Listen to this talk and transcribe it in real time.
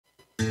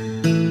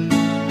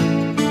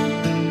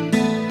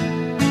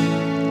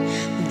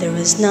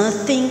was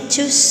nothing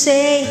to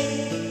say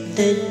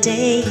the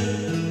day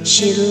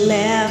she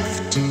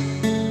left.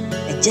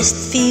 I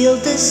just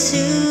filled the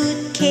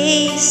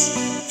suitcase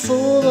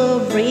full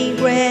of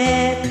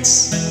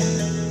regrets.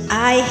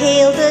 I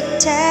hailed a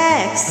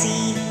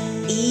taxi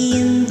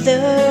in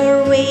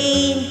the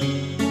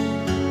rain,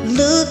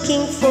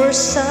 looking for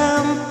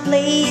some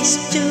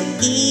place to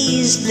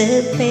ease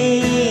the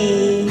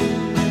pain.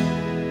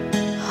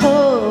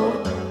 Oh,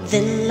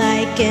 then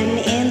like an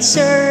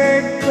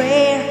answered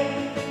prayer,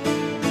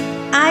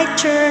 I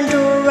turned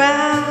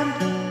around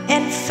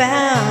and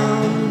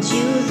found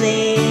you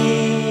there.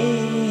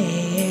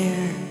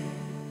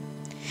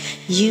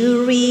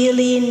 You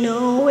really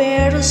know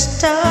where to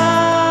start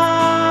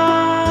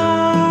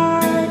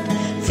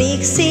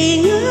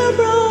fixing a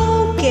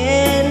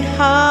broken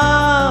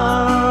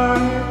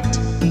heart.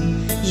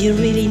 You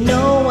really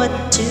know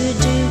what to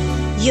do.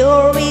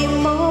 Your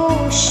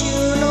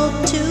emotional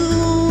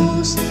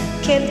tools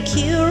can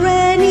cure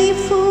any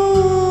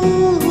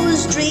fool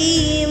whose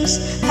dreams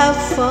have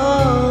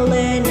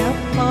fallen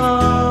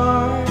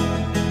apart,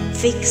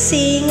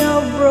 fixing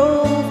a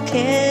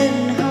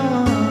broken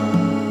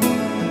heart.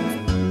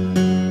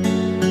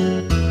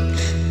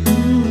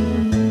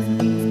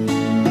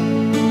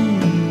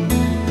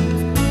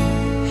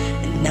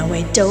 And now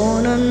I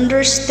don't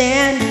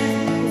understand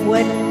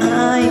what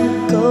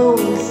I'm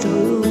going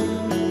through.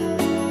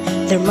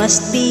 There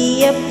must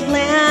be a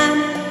plan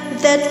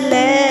that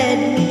led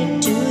me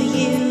to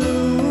you,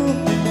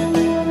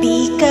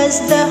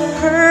 because the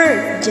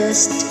hurt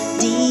just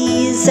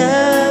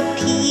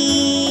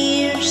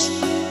disappears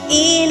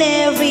in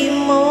every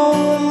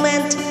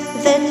moment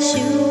that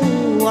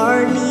you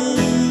are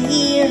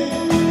near.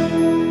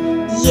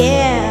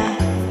 Yeah,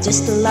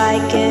 just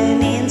like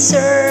an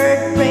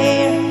answered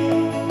prayer,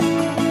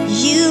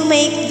 you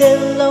make the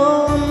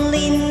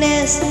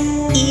loneliness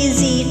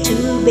easy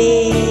to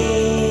bear.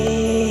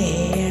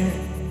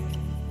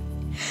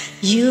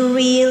 You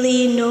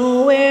really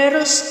know where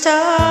to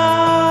start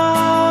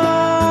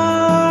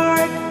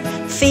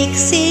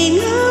fixing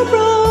a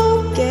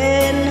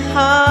broken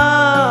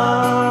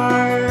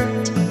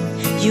heart.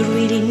 You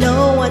really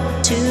know what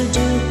to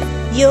do.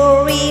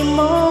 Your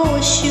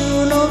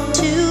emotional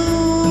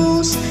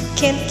tools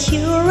can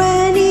cure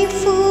any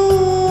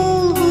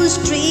fool whose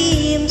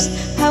dreams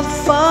have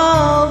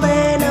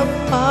fallen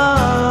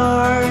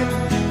apart,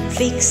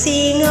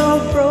 fixing a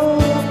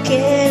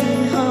broken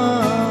heart.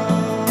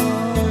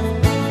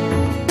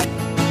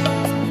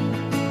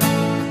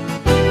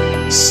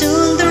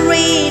 Soon the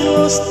rain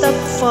will stop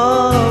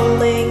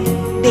falling,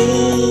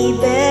 baby,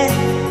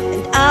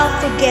 and I'll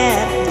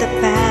forget the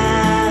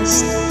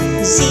past,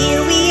 'cause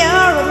here we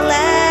are at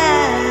last.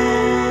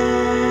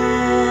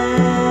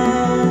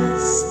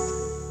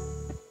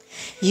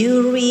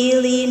 You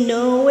really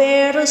know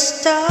where to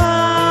start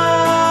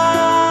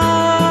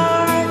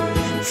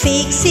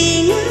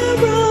fixing a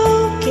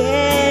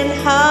broken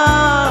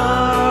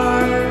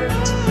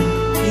heart.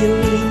 You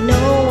really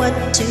know what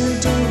to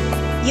do.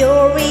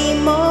 Your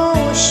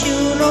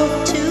emotional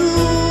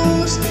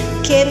tools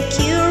can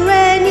cure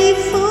any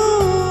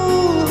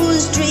fool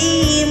whose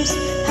dreams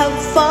have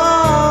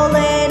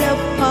fallen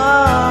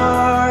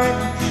apart,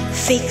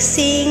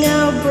 fixing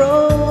a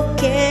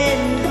broken